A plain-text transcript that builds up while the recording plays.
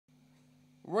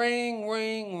Ring,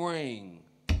 ring, ring.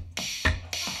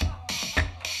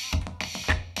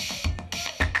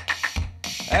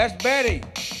 That's Betty.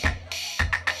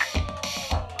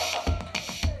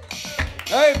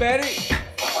 Hey, Betty.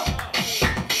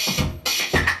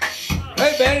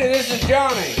 Hey, Betty, this is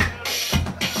Johnny.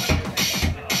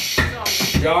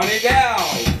 Johnny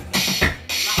Dowd.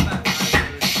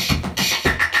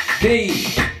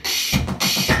 D-O-W-D.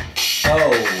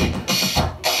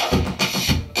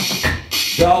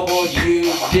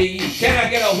 Can I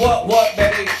get a what,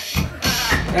 Betty?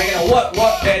 Can I get a what,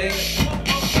 Betty?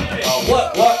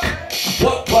 What?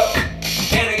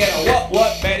 Can I get a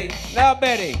what, Betty? Now,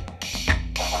 Betty.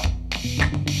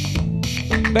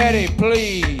 Betty,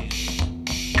 please.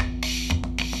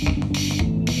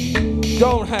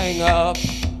 Don't hang up.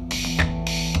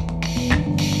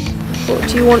 What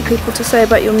do you want people to say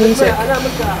about your music?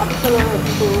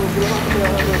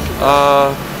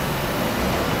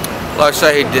 Like I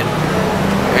say, he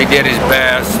did his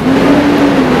best.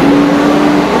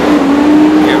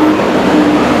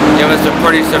 Given some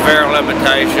pretty severe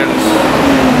limitations,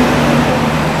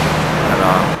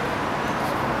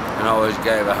 and always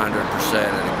gave 100%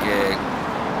 at a gig.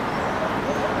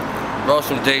 Wrote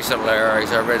some decent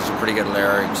lyrics. I read some pretty good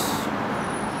lyrics,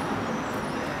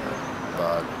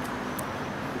 but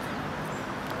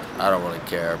I don't really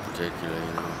care particularly,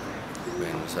 you know.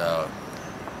 Being so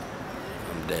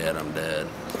I'm dead. I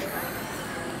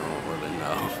don't really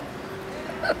know.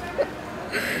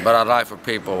 But I'd like for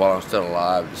people while I'm still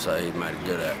alive to say he made a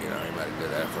good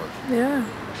effort. Yeah.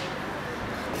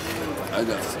 I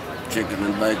got some chicken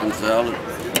and bacon salad.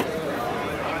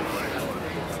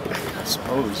 I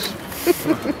suppose.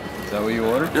 Is that what you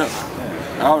ordered? Yeah.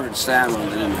 I ordered salmon.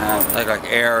 They didn't have it. Like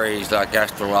Aries, like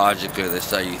astrologically, they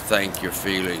say you think your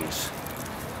feelings,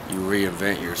 you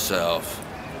reinvent yourself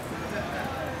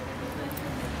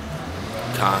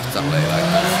constantly. Like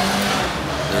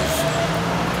there's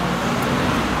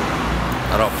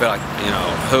I don't feel like, you know,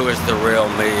 who is the real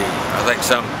me? I think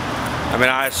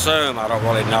I assume, I don't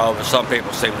really know, but some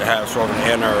people seem to have sort of an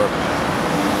inner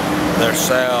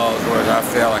themselves, whereas I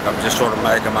feel like I'm just sort of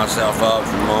making myself up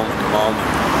from moment to moment.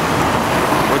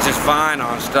 Which is fine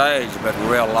on stage, but in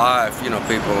real life, you know,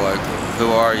 people are like,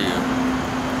 who are you?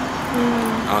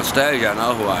 On stage, I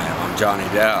know who I am. I'm Johnny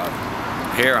Dowd.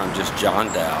 Here, I'm just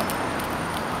John Dowd.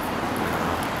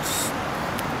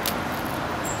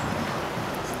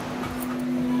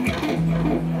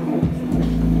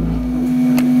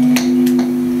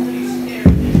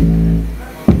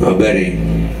 Oh, Betty.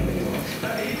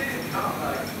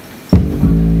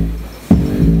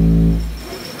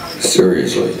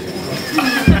 Seriously.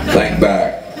 Think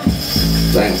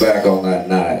back on that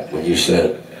night when you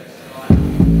said,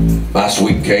 my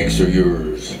sweet cakes are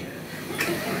yours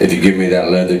if you give me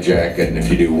that leather jacket and if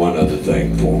you do one other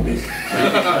thing for me.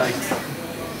 I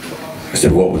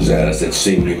said, what was that? I said,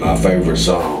 sing me my favorite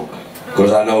song,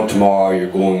 because I know tomorrow you're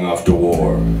going off to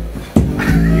war.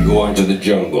 You're going to the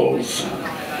jungles.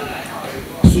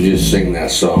 So just sing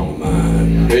that song of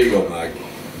mine. Here you go, Mike.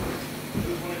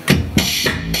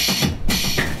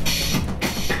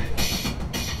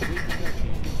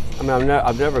 I mean,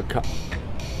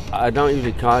 I don't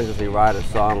usually consciously write a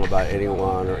song about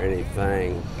anyone or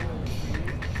anything.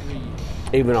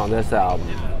 Even on this album,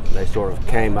 they sort of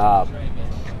came up.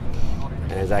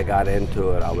 And as I got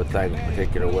into it, I would think of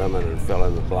particular women and fill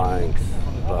in the blanks.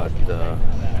 But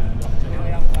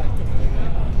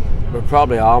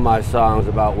probably all my songs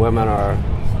about women are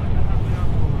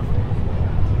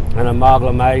an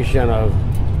amalgamation of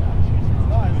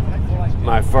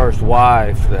my first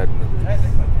wife that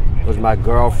was my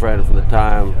girlfriend from the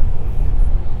time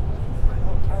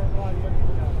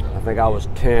I think I was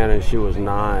 10 and she was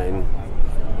 9.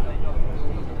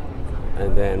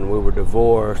 And then we were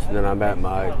divorced, and then I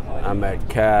met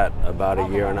Kat about a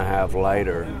year and a half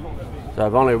later. So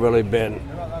I've only really been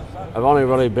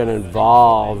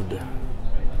involved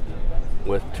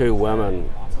with 2 women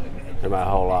in my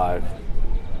whole life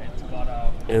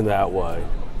in that way.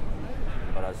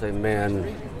 But I say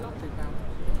men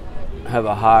have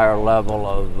a higher level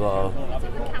of are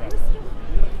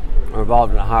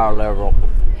involved in a higher level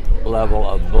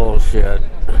of bullshit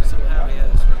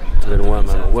than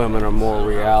women. Women are more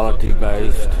reality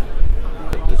based.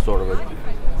 There's sort of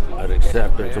an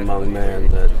acceptance among men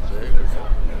that,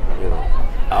 you know,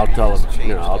 I'll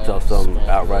tell some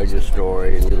outrageous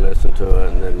story and you listen to it,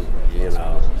 and then, you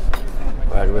know.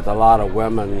 But with a lot of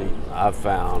women, I've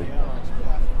found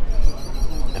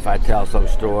if I tell some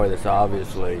story that's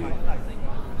obviously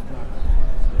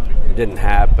didn't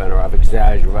happen, or I've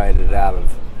exaggerated it out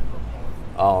of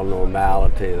all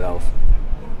normality, they'll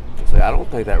See, I don't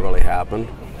think that really happened.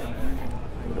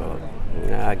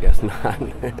 Yeah, I guess not.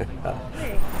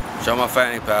 Show my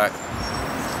fanny pack.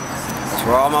 That's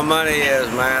where all my money is,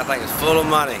 man. I think it's full of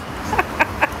money.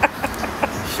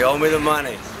 Show me the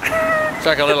money. It's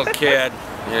like a little kid,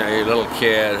 you know, your little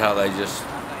kid, how they just,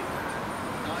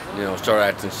 you know, start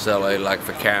acting silly, like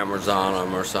for cameras on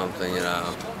them or something, you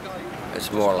know.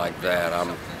 It's more like that.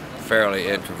 I'm fairly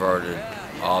introverted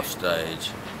off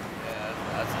stage.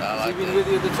 Has he been with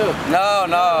you at the tour? No,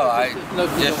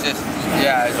 just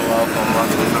yeah, he's a local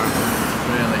Londoner.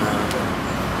 Really?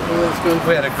 Well, that's good.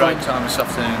 We had a great time this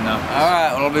afternoon now. All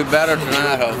right, well, it'll be better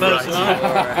tonight, hopefully.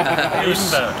 It was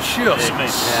just,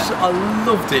 I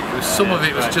loved it. Some of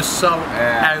it was just so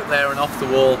out there and off the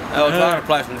wall. I was trying to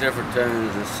play some different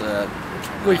tunes instead.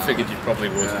 We figured you probably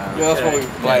would. Yeah, that's why we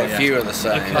played a few of the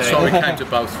same. That's why we came to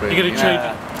both really. You're going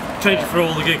to change it for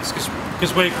all the gigs because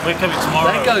we're coming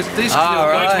tomorrow. There goes this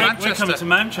We're coming to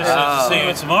Manchester to see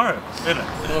you tomorrow.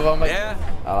 Yeah.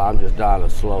 I'm just dying a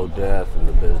slow death in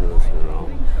the business, you know.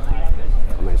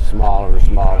 I mean, smaller and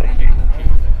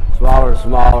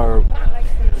smaller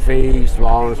fees,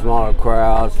 smaller and smaller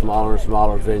crowds, smaller and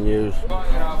smaller venues.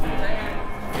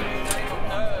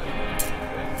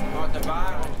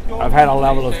 I've had a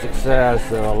level of success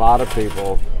that a lot of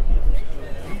people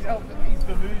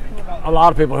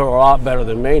who are a lot better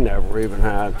than me never even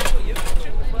had.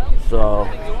 So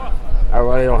I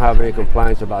really don't have any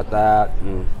complaints about that.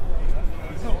 And,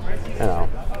 you know,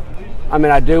 I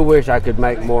mean, I do wish I could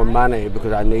make more money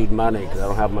because I need money because I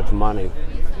don't have much money.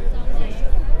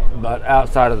 But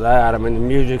outside of that, I mean, the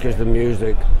music is the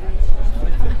music.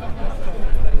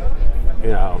 You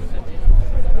know,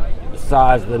 the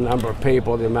size, the number of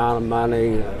people, the amount of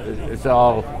money, it's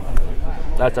all,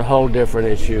 that's a whole different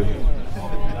issue.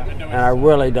 And I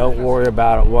really don't worry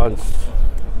about it once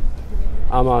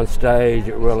I'm on stage.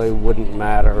 It really wouldn't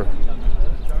matter.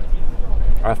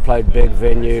 I've played big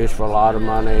venues for a lot of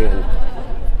money and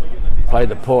played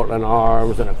the Portland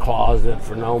Arms in a closet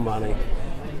for no money.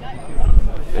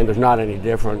 And there's not any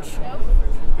difference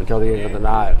until the end of the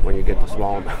night when you get the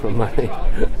small amount of money.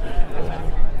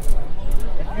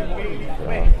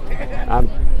 So,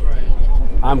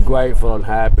 I'm grateful and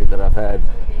happy that I've had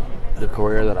the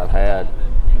career that I've had.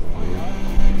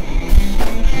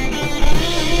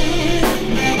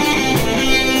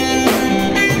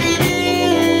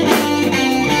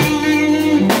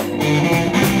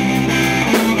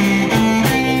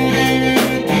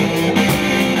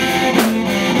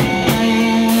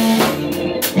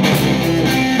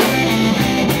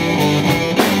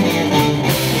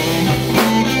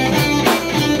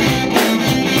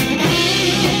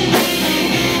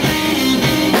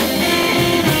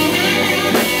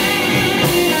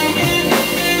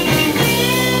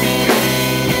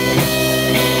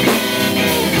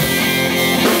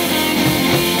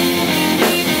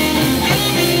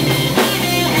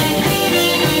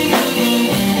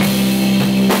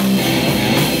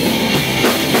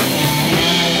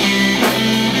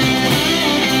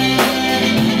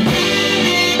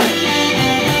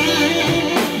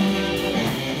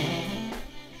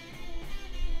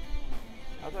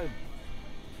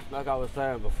 Like I was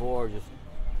saying before, just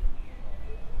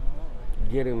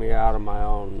getting me out of my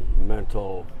own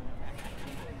mental,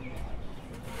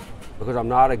 because I'm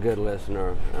not a good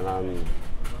listener and I'm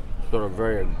sort of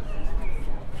very,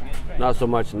 not so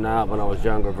much now, when I was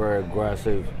younger, very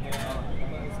aggressive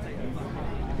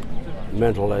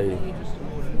mentally,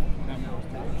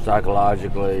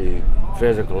 psychologically,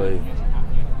 physically.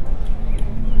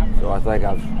 So I think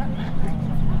I've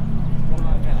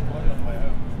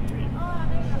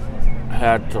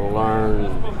had to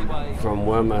learn from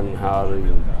women how to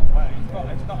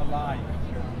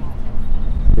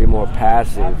be more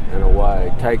passive in a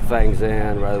way, take things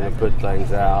in rather than put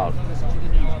things out,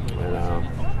 you know.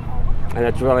 And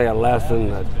it's really a lesson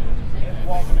that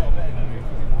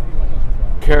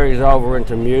carries over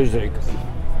into music,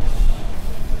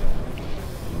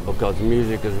 because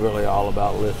music is really all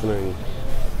about listening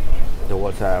to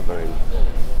what's happening.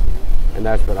 And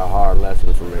that's been a hard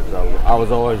lesson for me, because I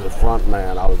was always the front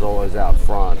man. I was always out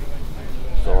front.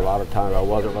 So a lot of times I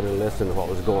wasn't really listening to what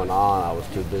was going on. I was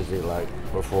too busy like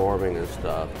performing and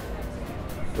stuff.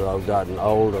 So I've gotten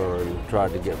older and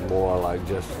tried to get more like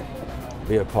just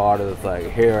be a part of the thing,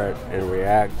 hear it and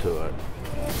react to it.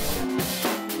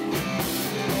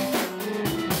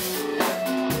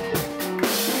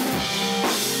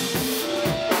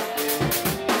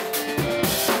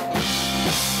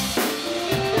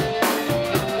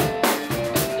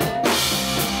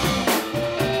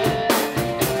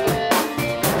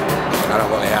 I don't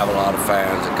really have a lot of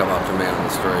fans that come up to me on the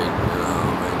street, you know.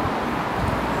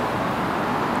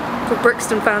 I mean, for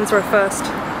Brixton fans are a first.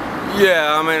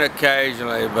 Yeah, I mean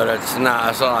occasionally, but it's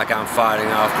not like I'm fighting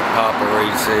off the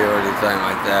paparazzi or anything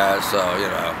like that, so, you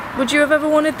know. Would you have ever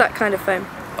wanted that kind of fame?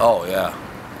 Oh, yeah.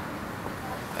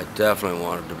 I definitely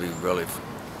wanted to be really,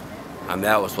 I mean,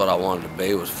 that was what I wanted to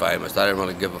be, was famous. I didn't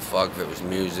really give a fuck if it was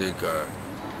music or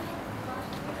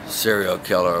serial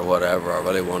killer or whatever. I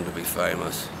really wanted to be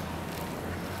famous.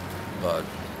 But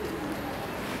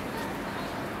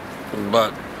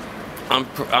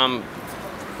I'm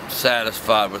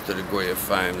satisfied with the degree of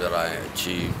fame that I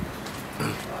achieved.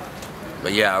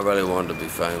 But yeah, I really wanted to be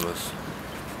famous.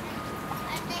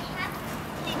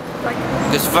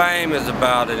 Because fame is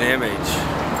about an image,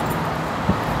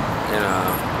 you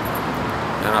know,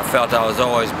 and I felt I was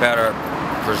always better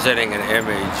at presenting an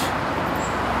image.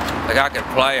 Like I could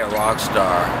play a rock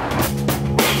star.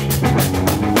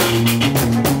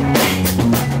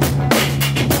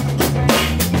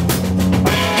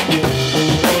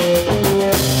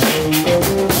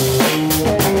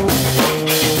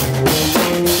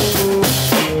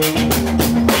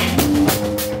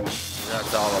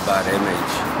 That's all about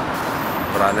image.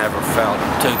 But I never felt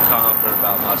too confident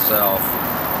about myself,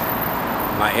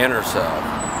 my inner self,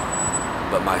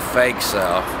 but my fake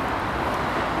self,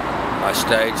 my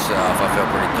stage self, I feel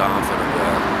pretty confident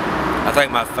with. I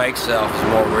think my fake self is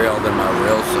more real than my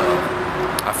real self.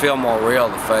 I feel more real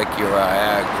the fakier I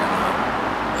act, you know.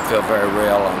 I feel very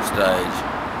real on stage.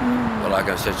 But like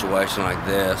in a situation like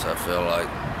this, I feel like,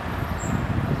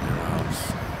 you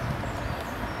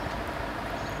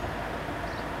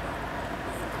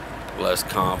know, less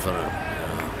confident, you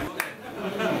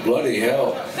know. Bloody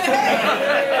hell.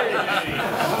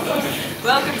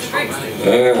 Welcome to Brixton.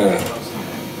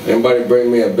 Anybody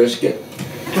bring me a biscuit?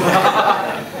 I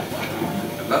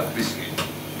love biscuit.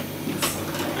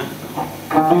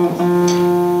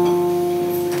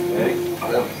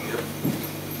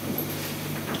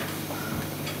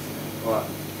 What?